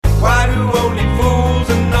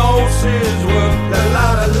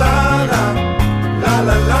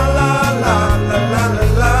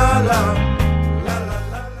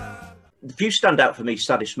few stand out for me,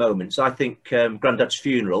 saddest moments. I think Grandad's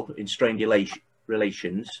funeral in Strained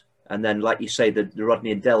Relations, and then, like you say, the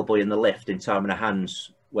Rodney and Del Boy in the lift in Time in Her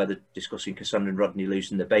Hands, where they're discussing Cassandra and Rodney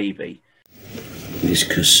losing the baby. Is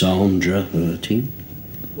Cassandra hurting?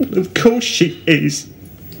 Of course she is.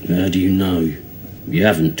 How do you know? You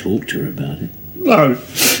haven't talked to her about it. No,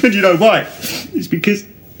 and you know why? It's because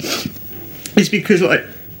like,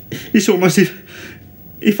 it's almost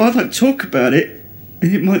if I don't talk about it,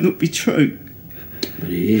 it might not be true. But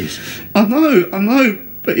it is. I know,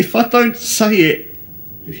 but if I don't say it...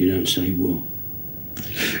 If you don't say what?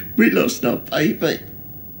 We lost our baby.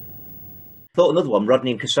 Thought another one, Rodney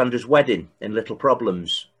and Cassandra's wedding in Little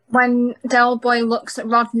Problems. When Del Boy looks at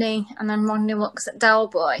Rodney and then Rodney looks at Del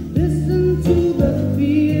Boy. Listen to the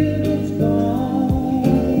fields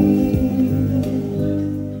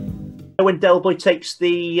When Del Boy takes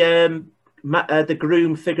the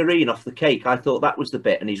groom figurine off the cake, I thought that was the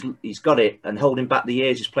bit, and he's got it, and Holding Back the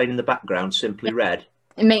Years is playing in the background, Simply Red.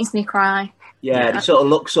 It makes me cry. Yeah, and he sort of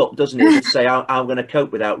looks up, doesn't he, to say, I'm going to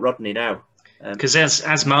cope without Rodney now. Because as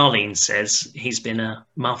Marlene says, he's been a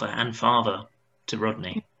mother and father to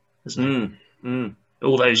Rodney, hasn't he?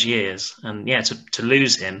 All those years. And yeah, to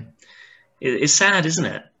lose him, it's sad, isn't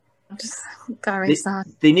it? Just very sad.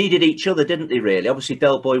 They needed each other, didn't they, really? Obviously,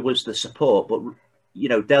 Del Boy was the support, but, you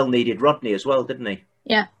know, Del needed Rodney as well, didn't he?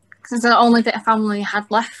 Yeah, because it's the only bit of family he had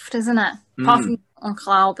left, isn't it? Apart from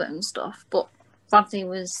Uncle Albert and stuff, but Rodney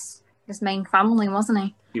was his main family, wasn't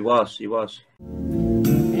he? He was.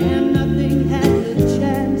 and nothing had the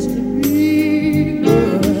chance to be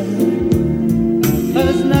good,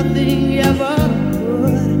 'cause nothing ever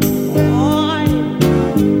could.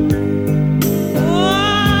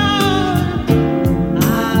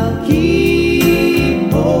 I'll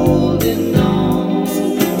keep holding on.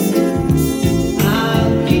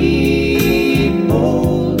 I'll keep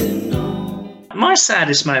holding on. My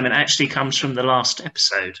saddest moment actually comes from the last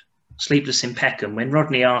episode, Sleepless in Peckham, when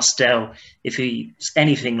Rodney asked Del if he's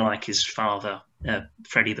anything like his father,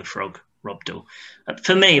 Freddie the Frog, Rob Dole.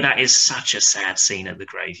 For me, that is such a sad scene at the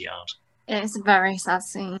graveyard. It's a very sad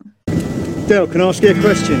scene. Del, can I ask you a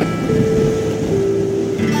question?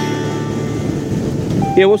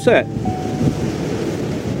 Yeah, what's that?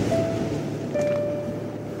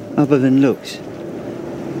 Other than looks,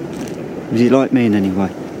 was he like me in any way?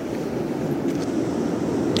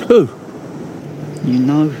 Who? You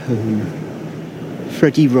know who?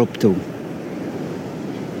 Freddie Robdell.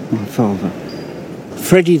 My father.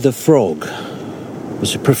 Freddie the Frog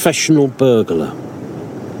was a professional burglar.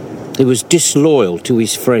 He was disloyal to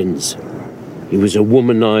his friends. He was a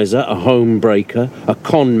womanizer, a homebreaker, a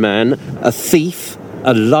con man, a thief,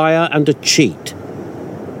 a liar and a cheat.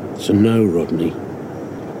 So no, Rodney,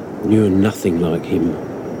 you are nothing like him.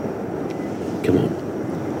 Come on,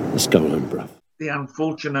 let's go home, bruv. The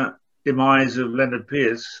unfortunate demise of Leonard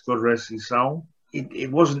Pierce, God rest his soul,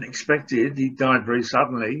 it wasn't expected. He died very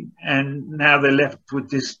suddenly, and now they're left with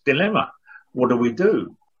this dilemma. What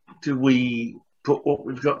do? Do we put what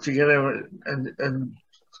we've got together and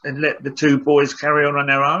let the two boys carry on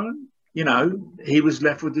their own? You know, he was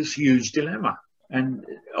left with this huge dilemma. And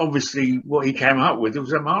obviously what he came up with, it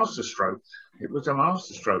was a masterstroke. It was a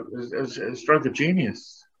masterstroke, a stroke of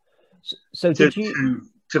genius. So did you...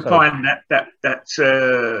 To find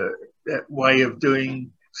that way of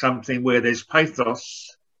doing something where there's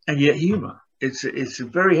pathos and yet humour. It's a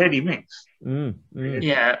very heady mix.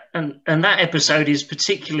 Yeah, and that episode is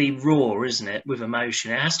particularly raw, isn't it, with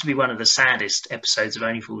emotion? It has to be one of the saddest episodes of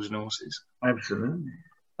Only Fools and Horses. Absolutely.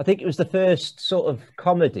 I think it was the first sort of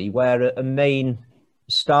comedy where a main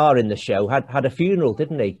star in the show had a funeral,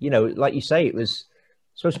 didn't he? You know, like you say, it was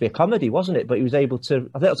supposed to be a comedy, wasn't it? But he was able to...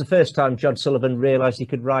 I think that was the first time John Sullivan realised he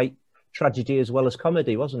could write tragedy as well as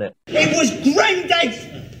comedy, wasn't it? It was Grandad!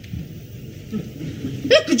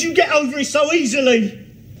 How could you get over it so easily?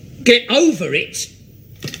 Get over it?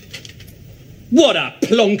 What a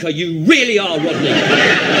plonker you really are, Rodney.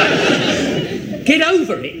 Get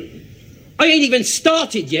over it? I ain't even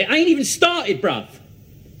started yet. I ain't even started, bruv.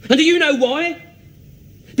 And do you know why?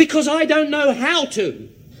 Because I don't know how to.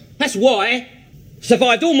 That's why.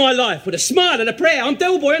 Survived all my life with a smile and a prayer. I'm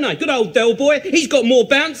Del Boy, ain't I? Good old Del Boy. He's got more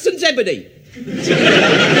bounce than Zebedee.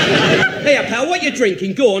 Here, pal, what you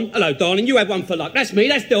drinking? Go on. Hello, darling. You have one for luck. That's me.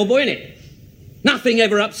 That's Del Boy, innit? Nothing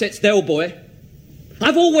ever upsets Del Boy.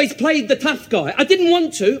 I've always played the tough guy. I didn't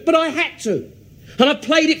want to, but I had to. And I've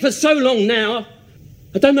played it for so long now,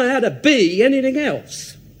 I don't know how to be anything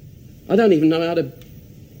else. I don't even know how to...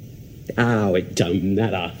 Oh, it don't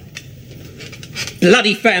matter.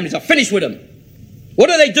 Bloody families. I've finished with them. What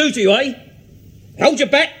do they do to you, eh? Hold you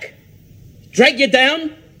back? Drag you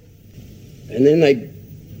down? and then they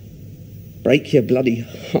break your bloody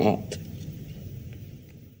heart.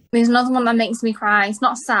 There's another one that makes me cry. It's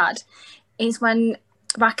not sad. It's when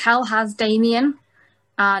Raquel has Damien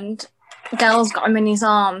and Dell's got him in his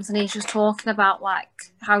arms and he's just talking about like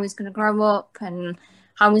how he's going to grow up and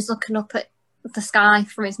how he's looking up at the sky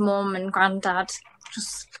for his mum and granddad.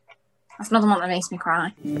 That's another one that makes me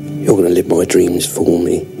cry. You're going to live my dreams for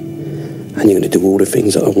me, and you're going to do all the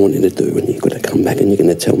things that I wanted to do, and you've got to come back and you're going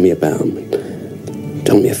to tell me about them.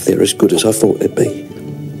 Tell me if they're as good as I thought they'd be.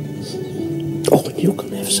 Oh, you're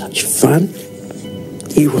going to have such fun.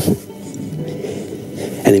 You will.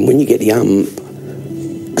 And then when you get the hump,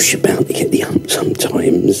 because you're bound to get the hump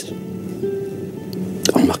sometimes,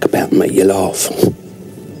 I'll muck about and make you laugh.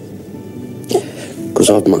 Because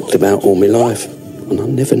I've mucked about all my life, and I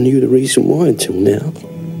never knew the reason why until now.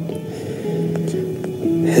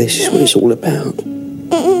 This is what it's all about.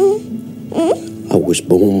 I was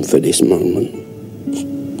born for this moment.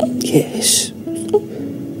 Yes.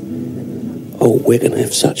 Oh, we're going to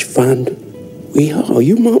have such fun. We are,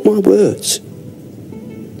 you mark my words.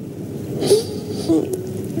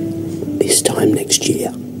 This time next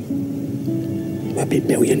year, we'll be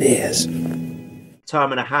millionaires.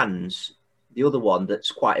 Time in Our Hands, the other one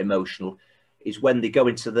that's quite emotional, is when they go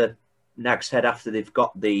into the Nag's Head after they've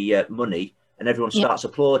got the money and everyone starts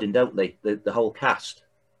applauding, don't they? The whole cast.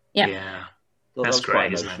 Yeah. That That's was quite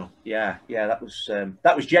great, isn't emotional. Yeah, that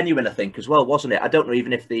was genuine, I think, as well, wasn't it? I don't know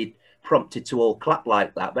even if they prompted to all clap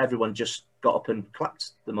like that, but everyone just got up and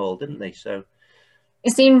clapped them all, didn't they? So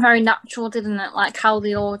it seemed very natural, didn't it? Like how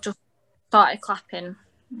they all just started clapping.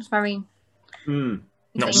 It was very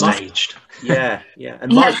not staged. Yeah.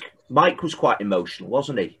 And Mike was quite emotional,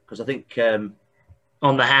 wasn't he? Because I think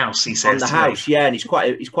on the house, he says. On the house, yeah, and he's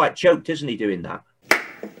quite choked, isn't he, doing that?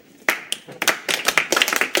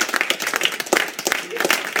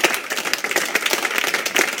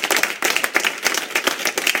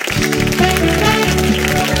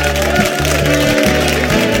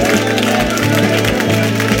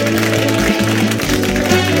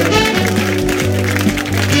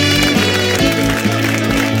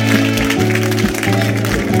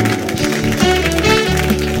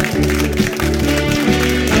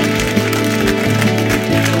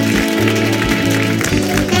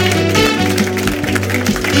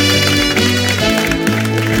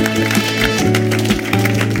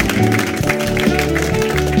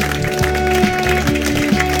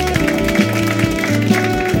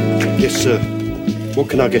 What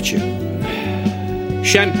can I get you?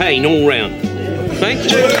 Champagne all round. Thank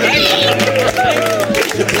you.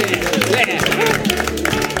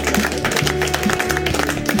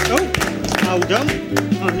 Oh, hold on.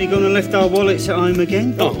 Aren't you going to left our wallets at home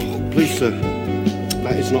again? Oh, please, sir.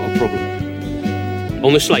 That is not a problem.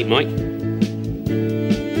 On the slate, Mike.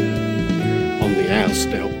 On the house,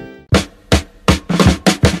 Del.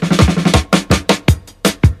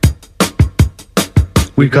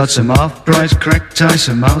 We've got some off-price crack ties,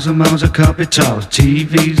 some miles and miles of carpet tiles,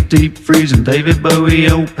 TVs, deep freeze and David Bowie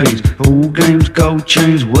LPs, all games, gold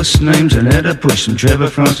chains, what's names and Edda Push, some Trevor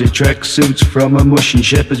Francis track suits from a mush in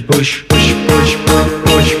Shepherd's Bush. Push, push, push,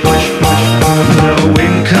 push, push, push. No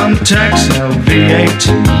income tax, no VAT,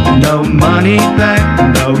 no money back,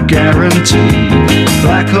 no guarantee.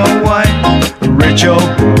 Black or white, rich or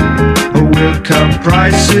poor, we'll cut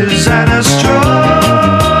prices at a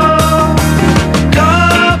straw.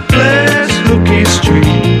 Hooky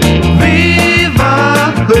Street,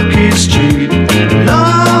 Viva Hooky Street,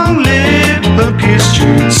 long live Hooky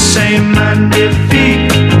Street, same man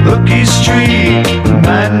defeat Hooky Street,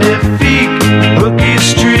 man